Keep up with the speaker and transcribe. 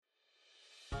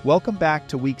Welcome back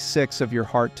to week 6 of your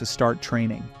Heart to Start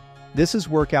training. This is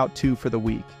workout 2 for the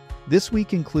week. This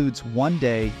week includes 1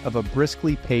 day of a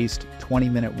briskly paced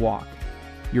 20-minute walk.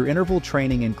 Your interval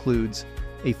training includes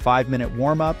a 5-minute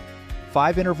warm-up,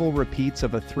 5 interval repeats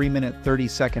of a 3-minute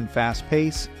 30-second fast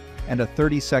pace, and a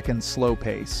 30-second slow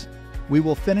pace. We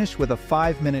will finish with a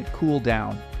 5-minute cool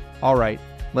down. All right,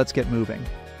 let's get moving.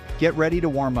 Get ready to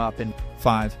warm up in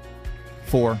 5,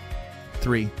 4,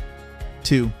 3,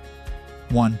 2,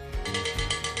 1.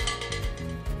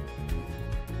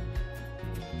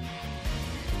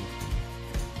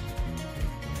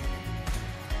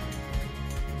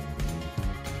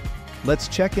 Let's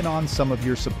check in on some of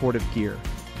your supportive gear.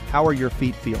 How are your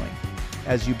feet feeling?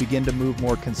 As you begin to move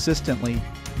more consistently,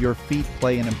 your feet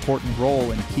play an important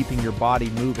role in keeping your body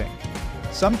moving.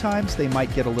 Sometimes they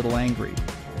might get a little angry.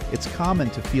 It's common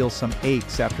to feel some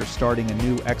aches after starting a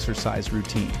new exercise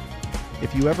routine.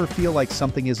 If you ever feel like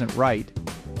something isn't right,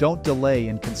 don't delay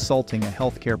in consulting a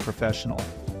healthcare professional.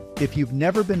 If you've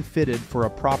never been fitted for a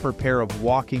proper pair of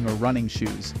walking or running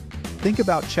shoes, think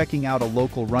about checking out a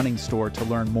local running store to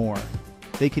learn more.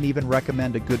 They can even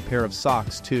recommend a good pair of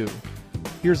socks too.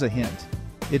 Here's a hint.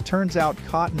 It turns out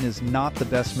cotton is not the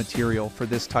best material for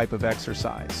this type of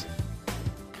exercise.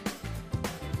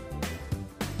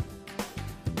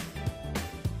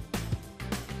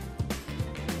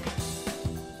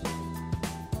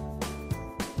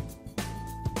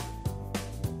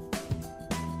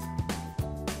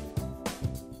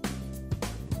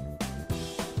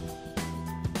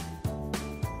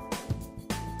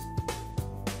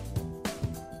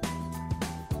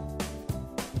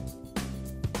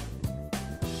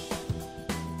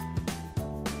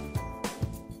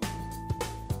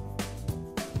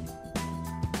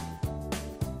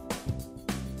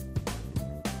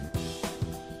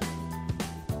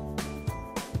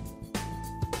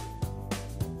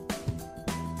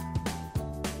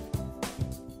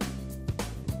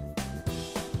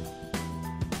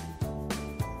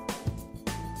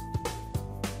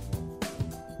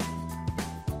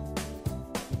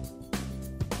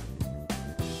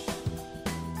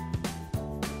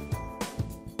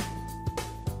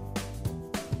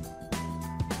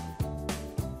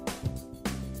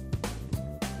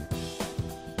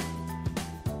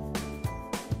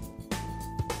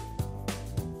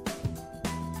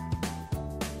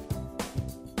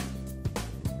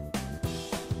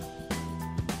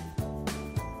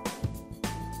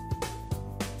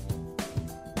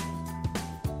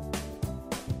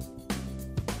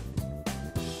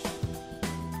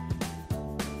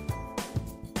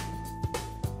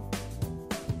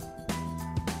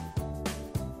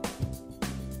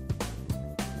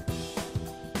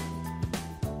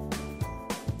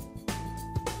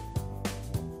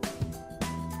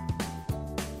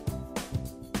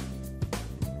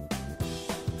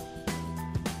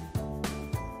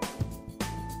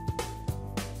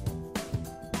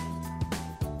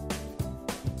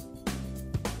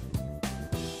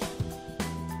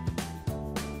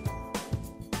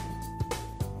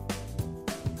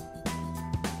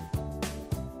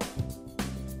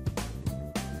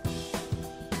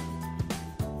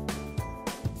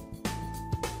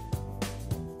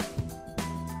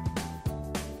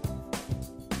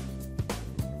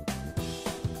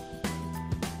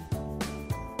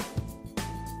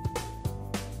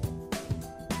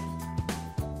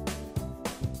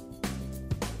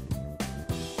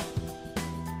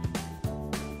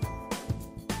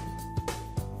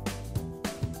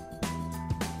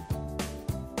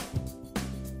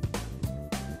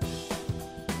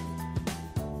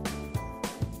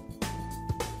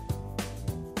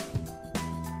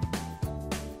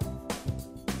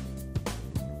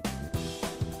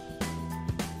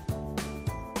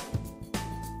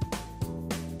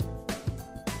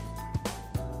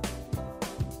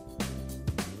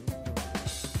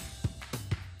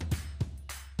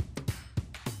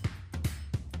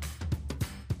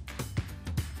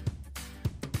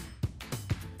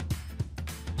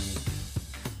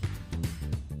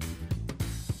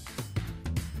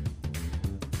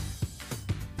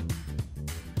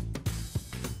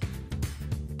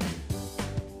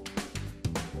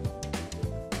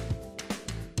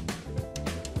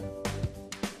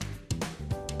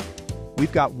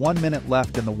 We've got 1 minute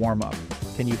left in the warm-up.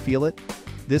 Can you feel it?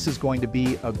 This is going to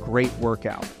be a great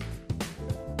workout.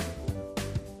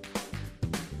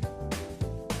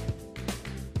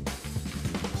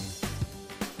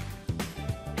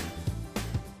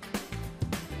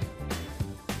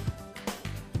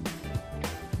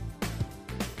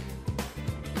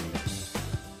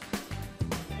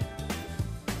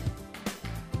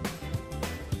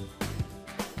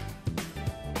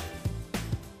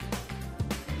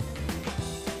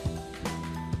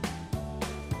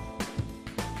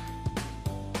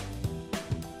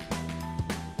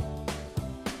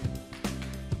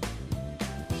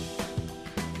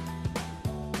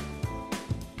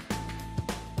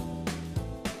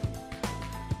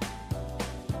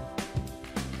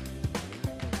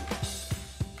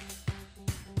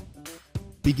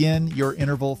 Begin your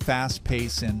interval fast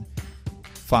pace in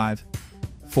 5,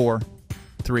 4,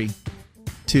 3,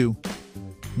 2,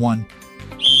 1.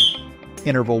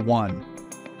 Interval 1.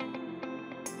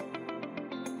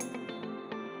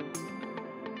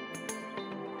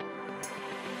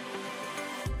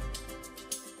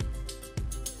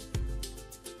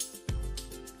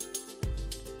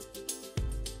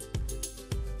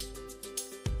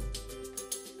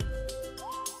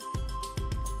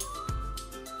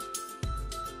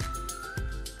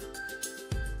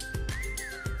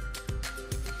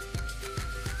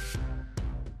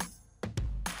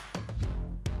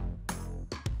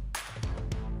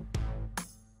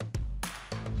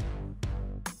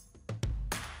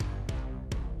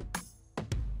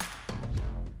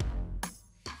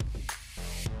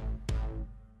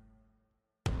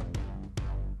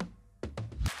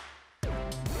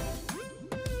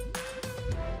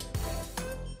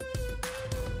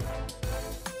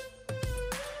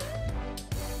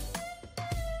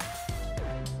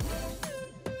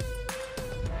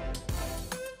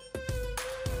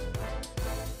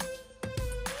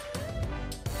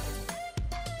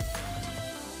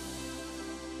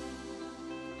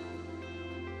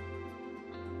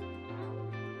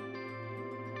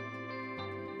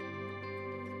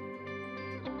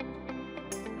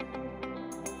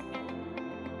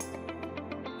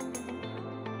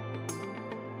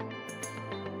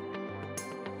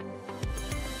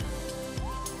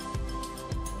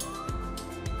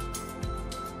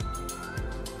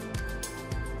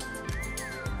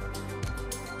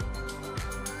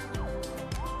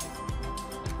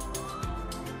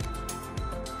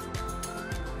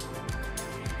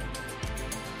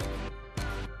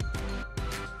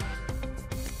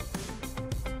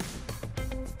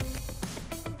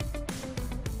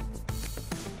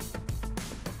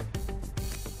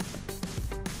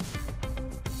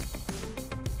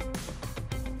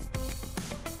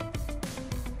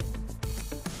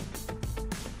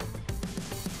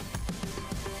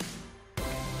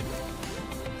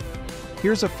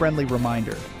 Here's a friendly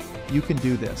reminder. You can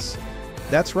do this.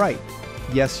 That's right.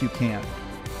 Yes, you can.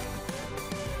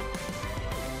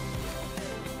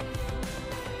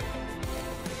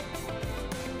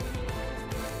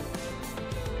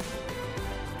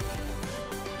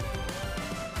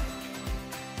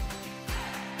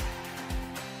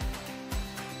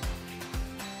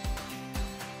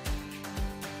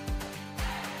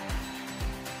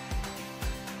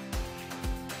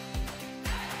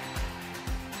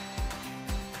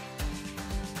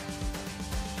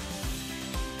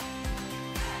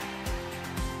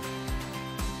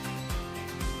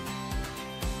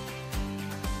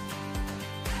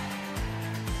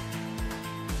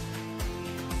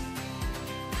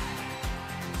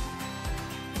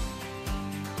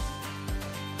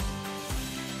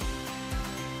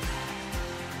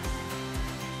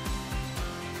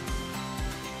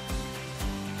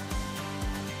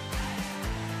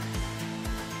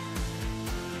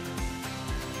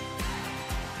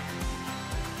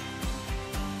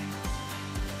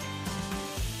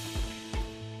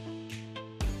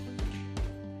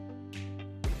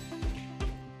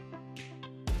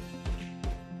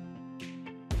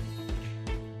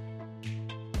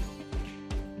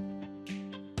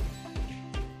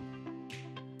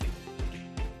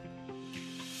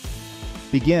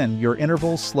 Begin your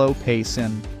interval slow pace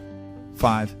in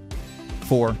 5,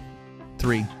 4,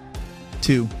 3,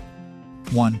 2,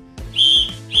 1.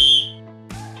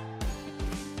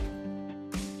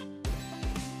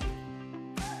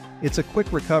 It's a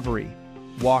quick recovery.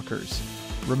 Walkers,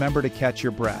 remember to catch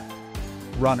your breath.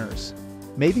 Runners,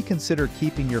 maybe consider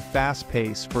keeping your fast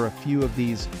pace for a few of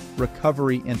these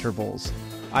recovery intervals.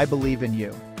 I believe in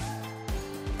you.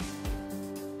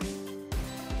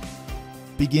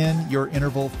 Begin your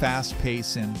interval fast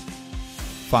pace in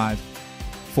 5,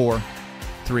 4,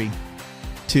 3,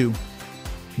 2,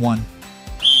 1.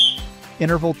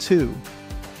 Interval 2.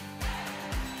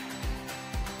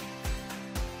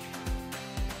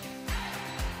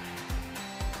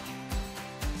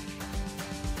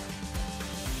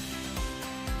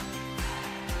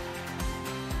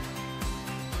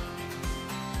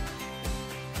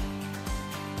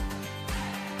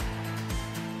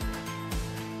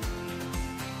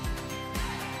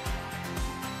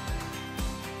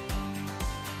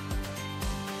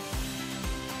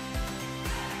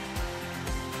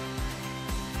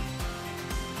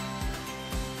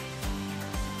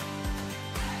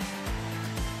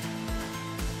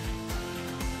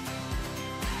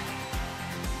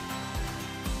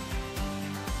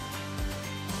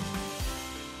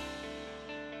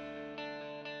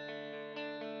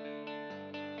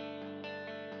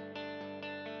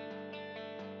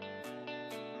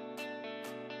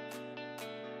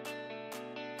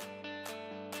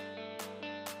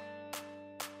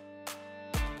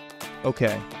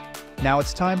 Okay, now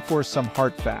it's time for some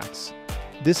heart facts.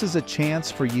 This is a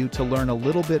chance for you to learn a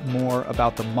little bit more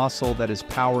about the muscle that is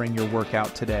powering your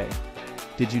workout today.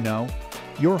 Did you know?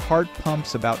 Your heart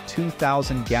pumps about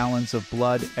 2,000 gallons of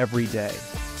blood every day.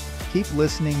 Keep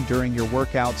listening during your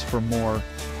workouts for more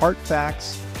heart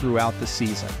facts throughout the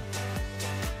season.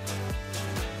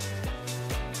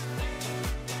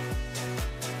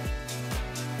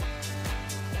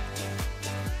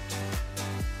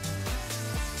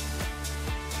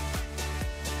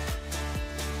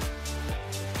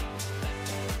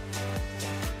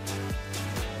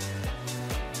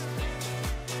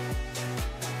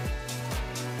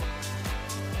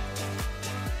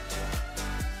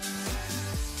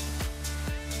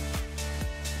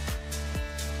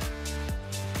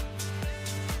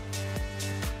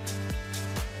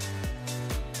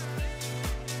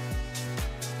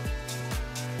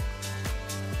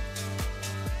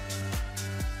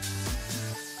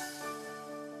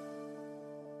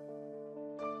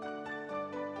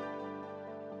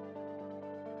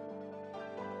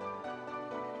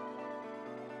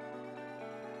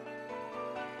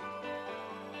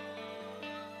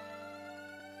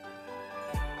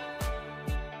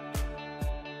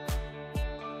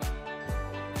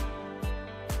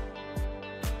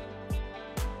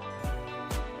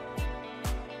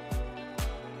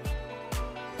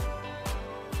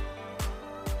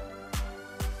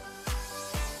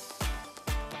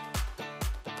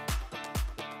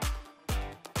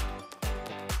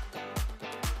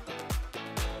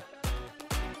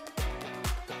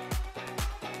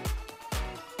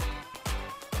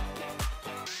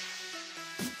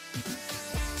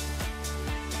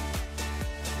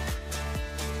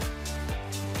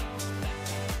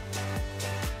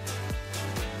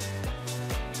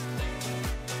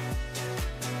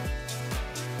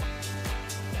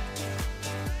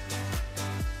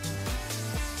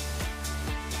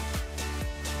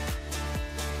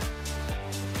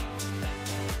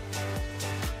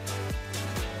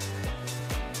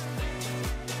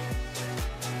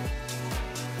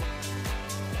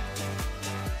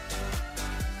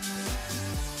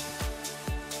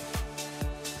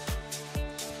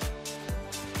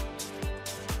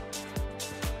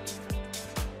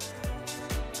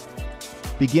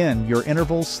 Begin your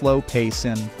interval slow pace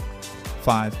in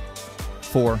 5,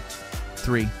 4,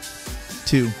 3,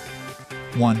 2,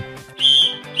 1.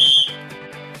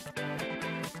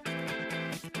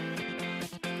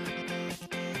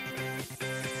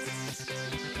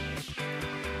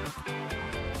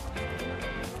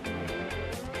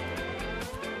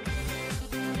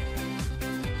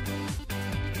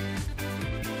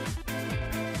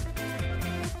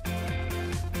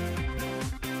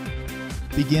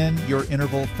 Begin your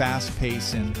interval fast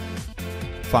pace in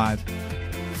 5,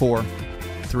 4,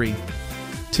 3,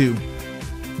 2,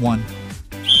 1.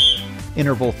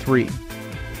 Interval 3.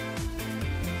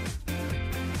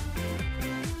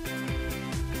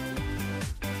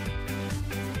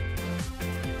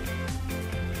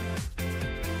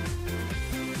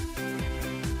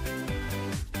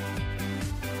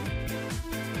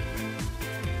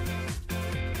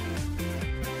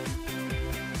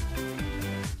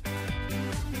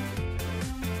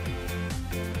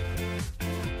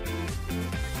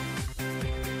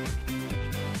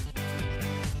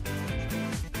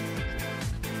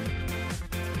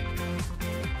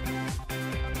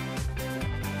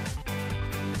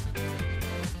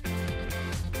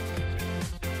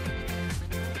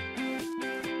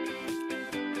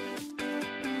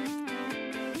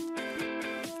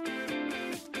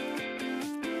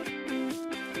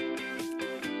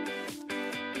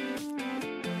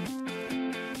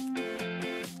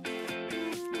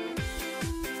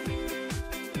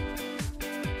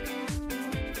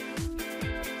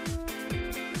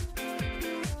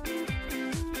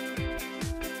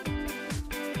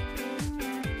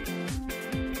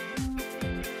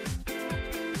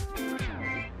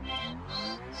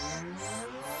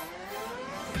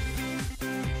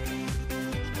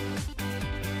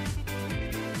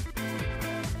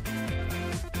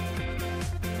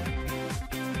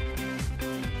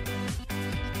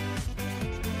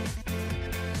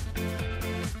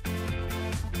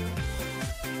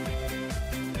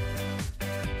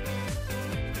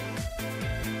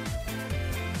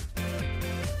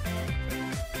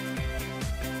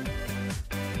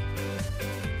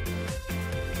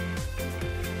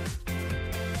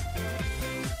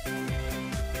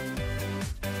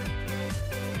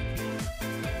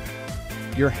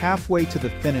 You're halfway to the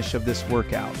finish of this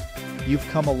workout. You've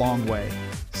come a long way.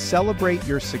 Celebrate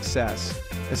your success,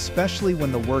 especially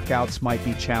when the workouts might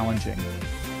be challenging.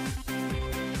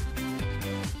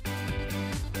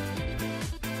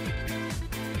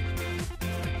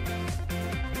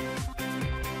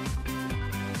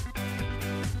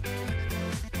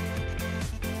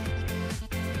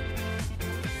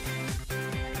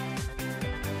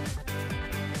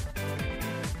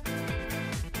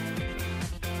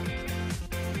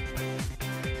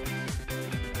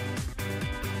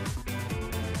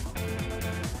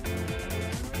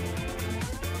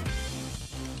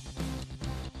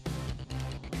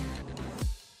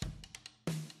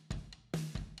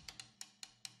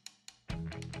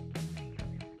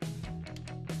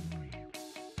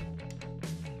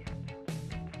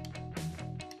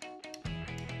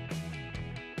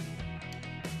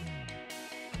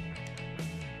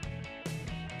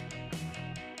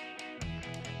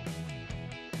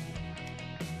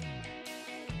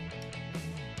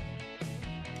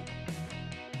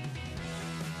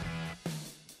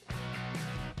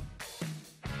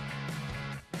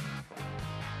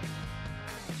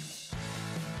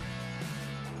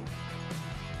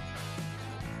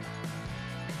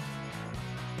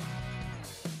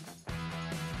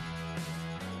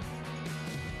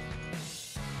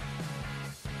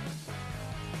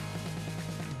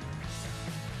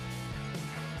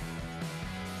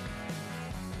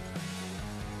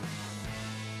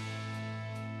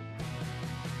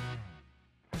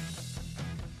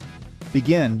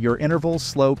 Begin your interval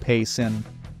slow pace in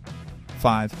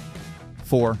 5,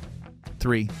 4,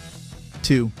 3,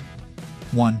 2,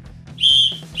 1.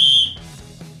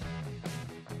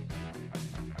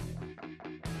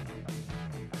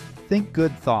 Think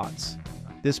good thoughts.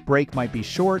 This break might be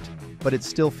short, but it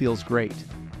still feels great.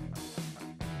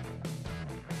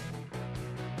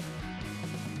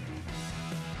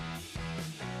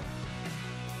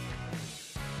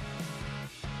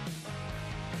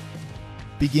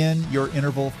 Begin your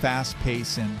interval fast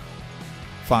pace in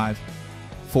 5,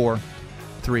 4,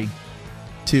 3,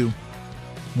 2,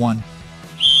 1.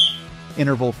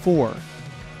 Interval 4.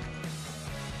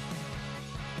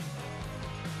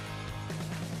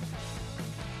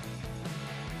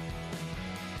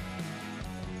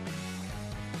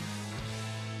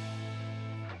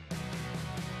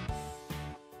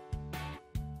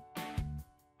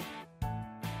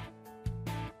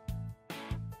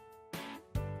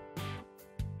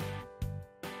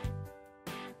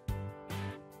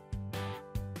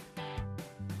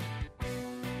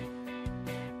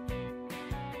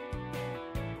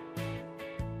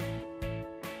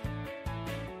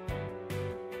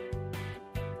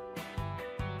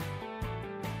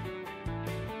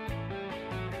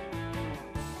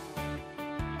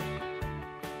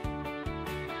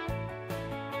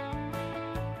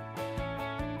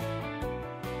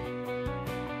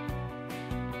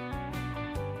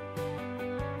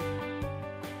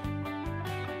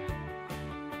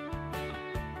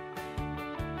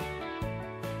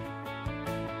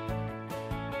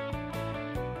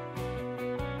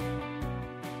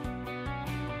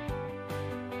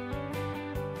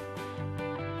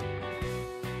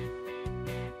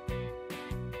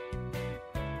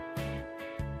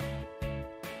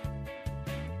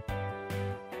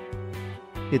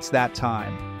 It's that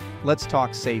time. Let's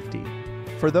talk safety.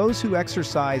 For those who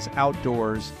exercise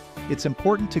outdoors, it's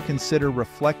important to consider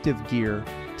reflective gear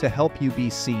to help you be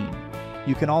seen.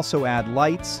 You can also add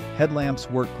lights. Headlamps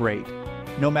work great.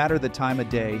 No matter the time of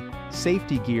day,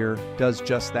 safety gear does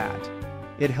just that.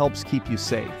 It helps keep you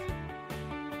safe.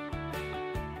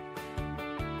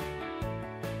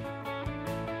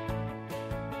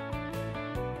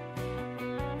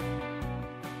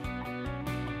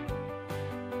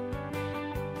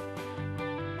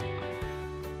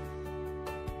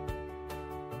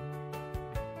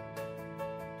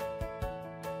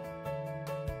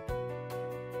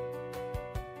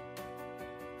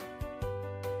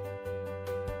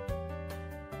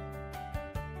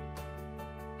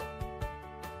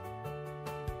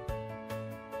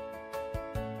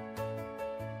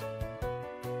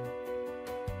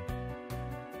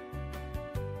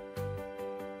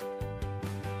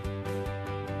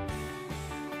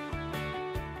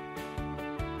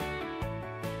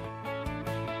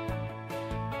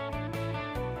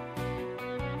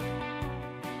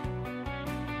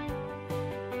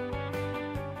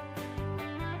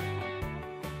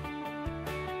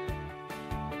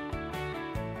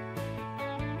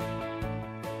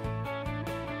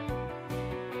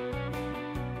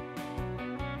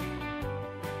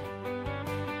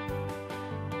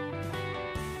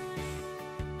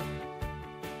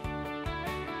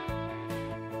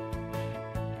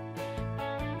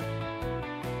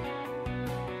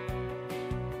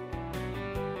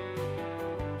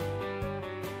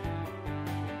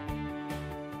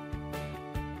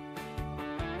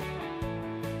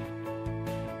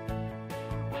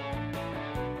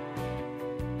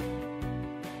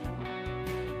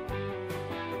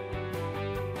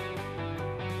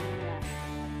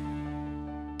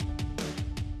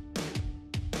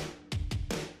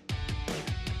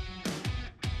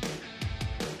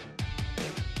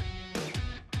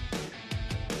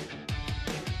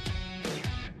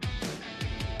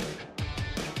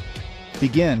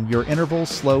 Begin your interval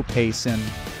slow pace in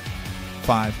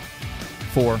 5,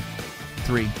 4,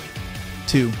 3,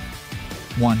 2,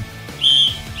 1.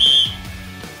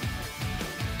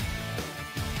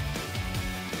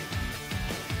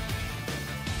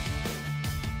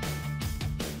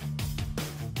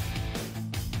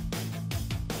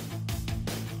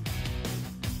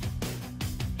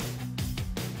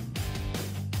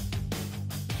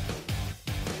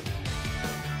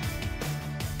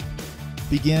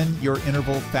 Begin your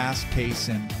interval fast pace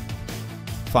in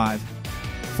 5,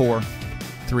 4,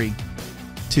 3,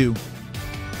 2,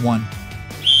 1.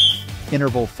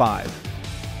 Interval 5.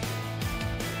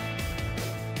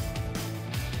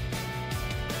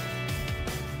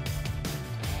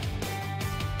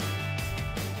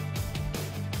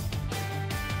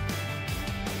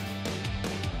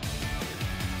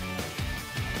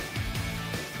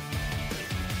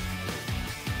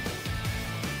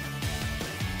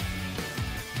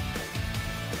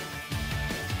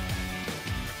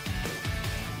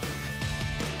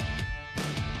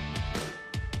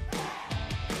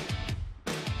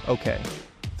 Okay.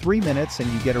 3 minutes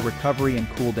and you get a recovery and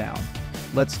cool down.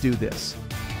 Let's do this.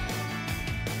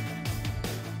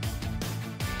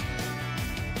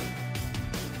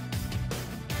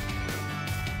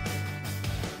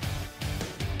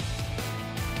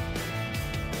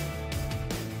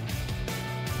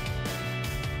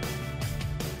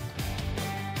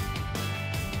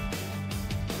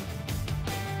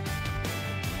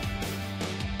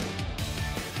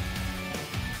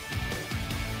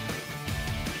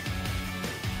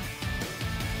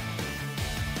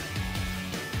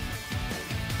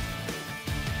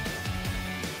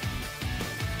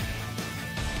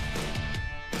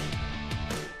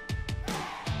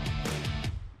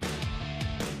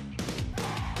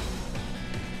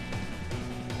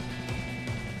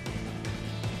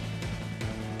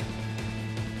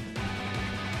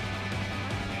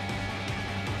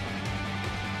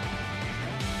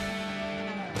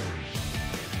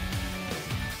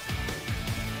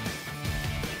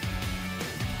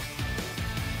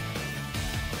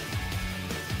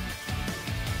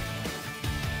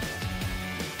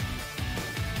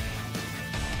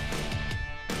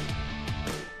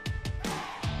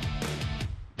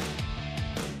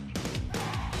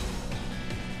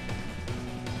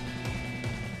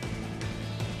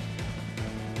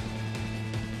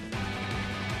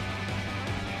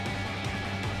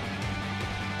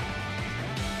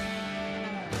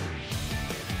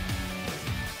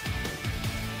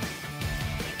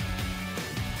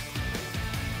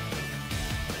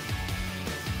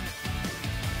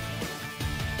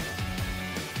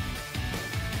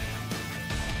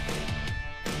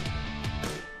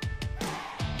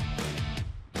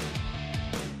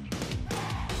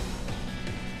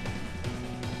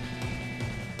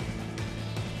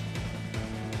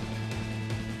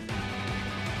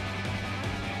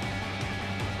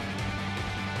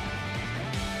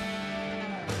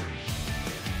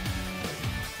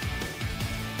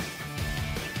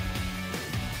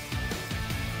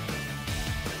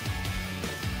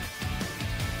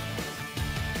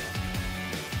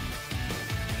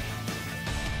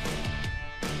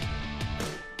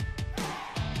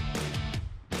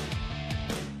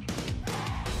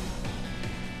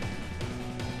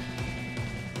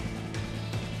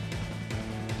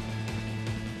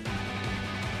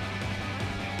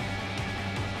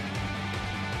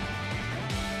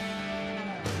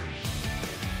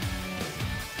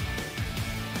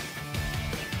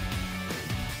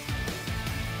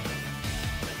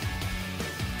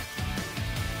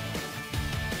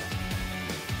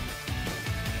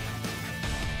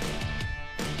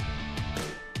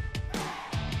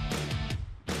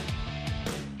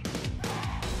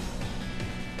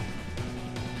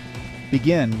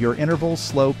 Begin your interval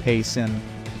slow pace in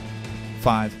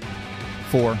 5,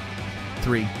 4,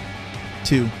 3,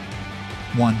 2,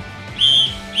 1.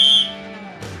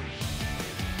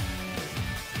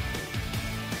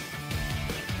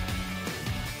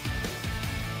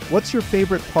 What's your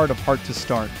favorite part of Heart to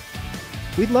Start?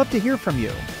 We'd love to hear from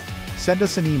you. Send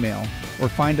us an email or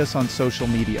find us on social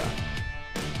media.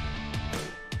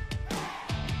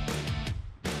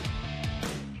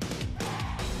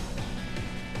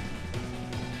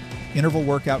 Interval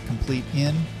workout complete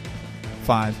in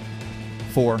 5,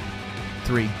 4,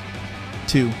 3,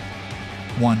 2,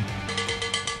 1.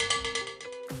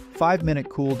 5-minute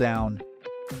cool down.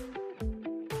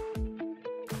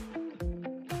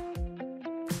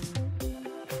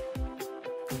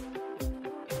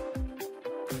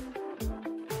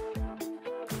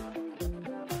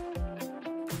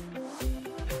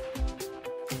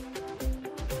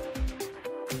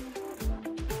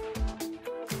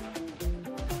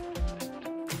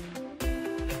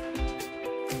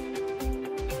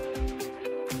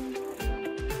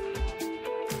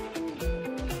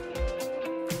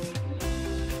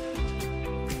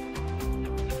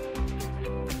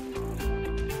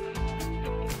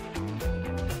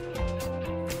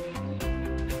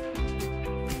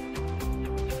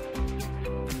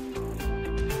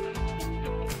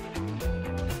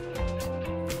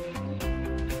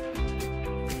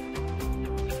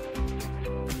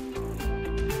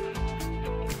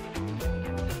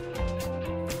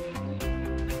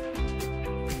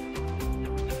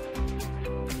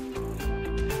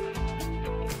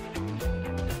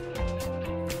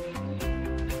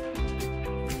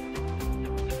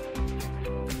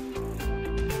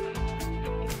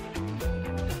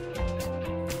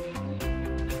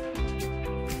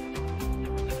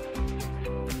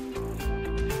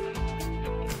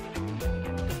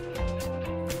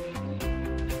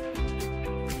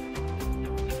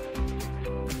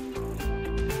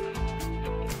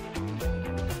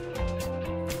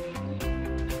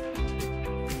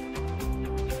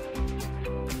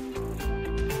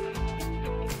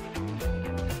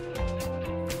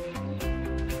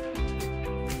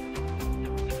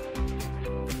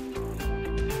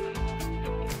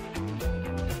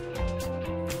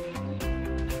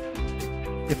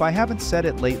 If I haven't said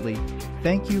it lately,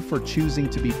 thank you for choosing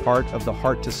to be part of the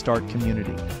Heart to Start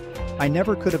community. I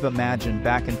never could have imagined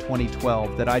back in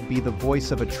 2012 that I'd be the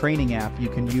voice of a training app you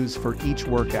can use for each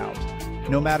workout,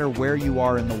 no matter where you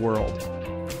are in the world.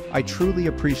 I truly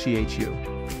appreciate you.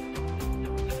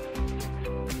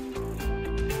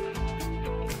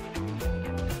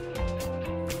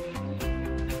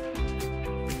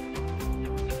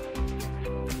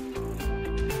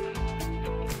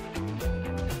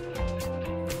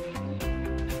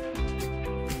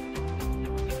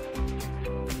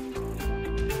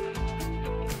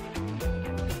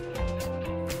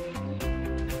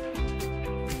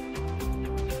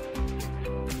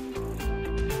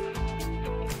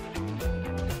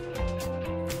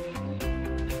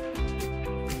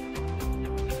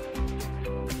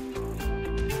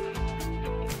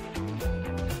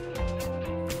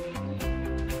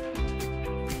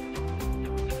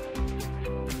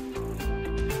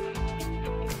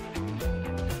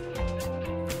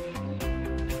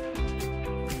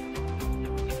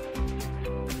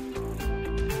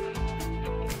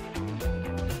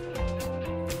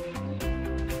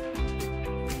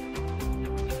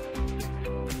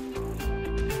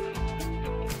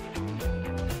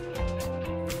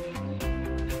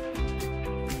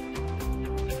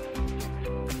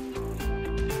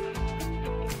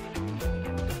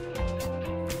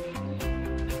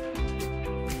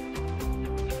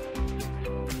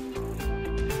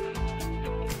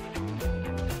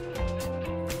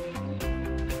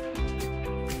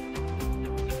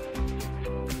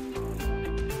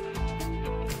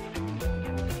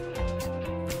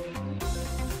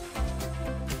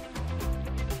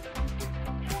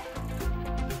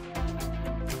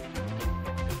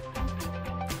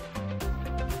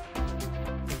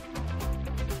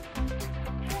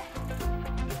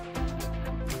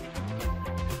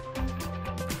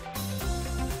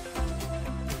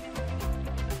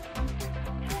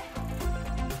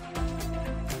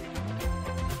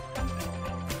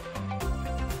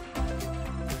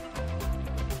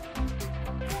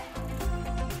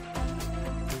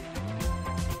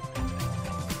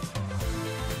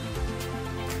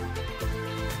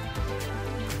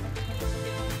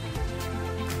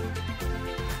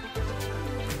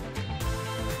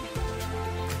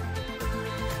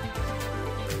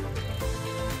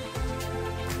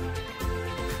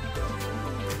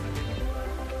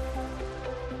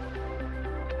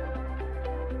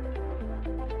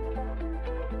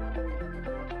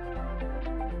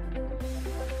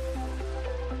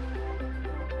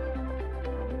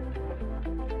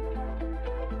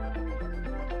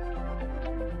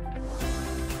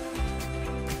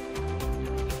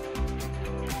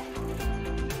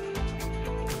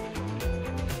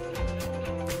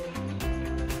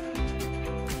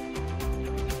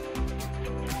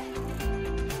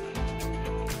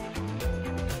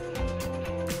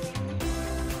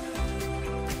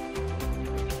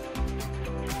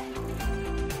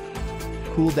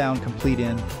 Cool down complete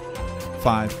in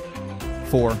 5,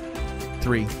 4,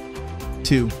 3,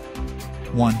 2,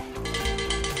 1.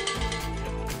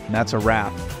 And that's a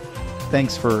wrap.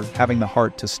 Thanks for having the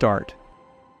heart to start.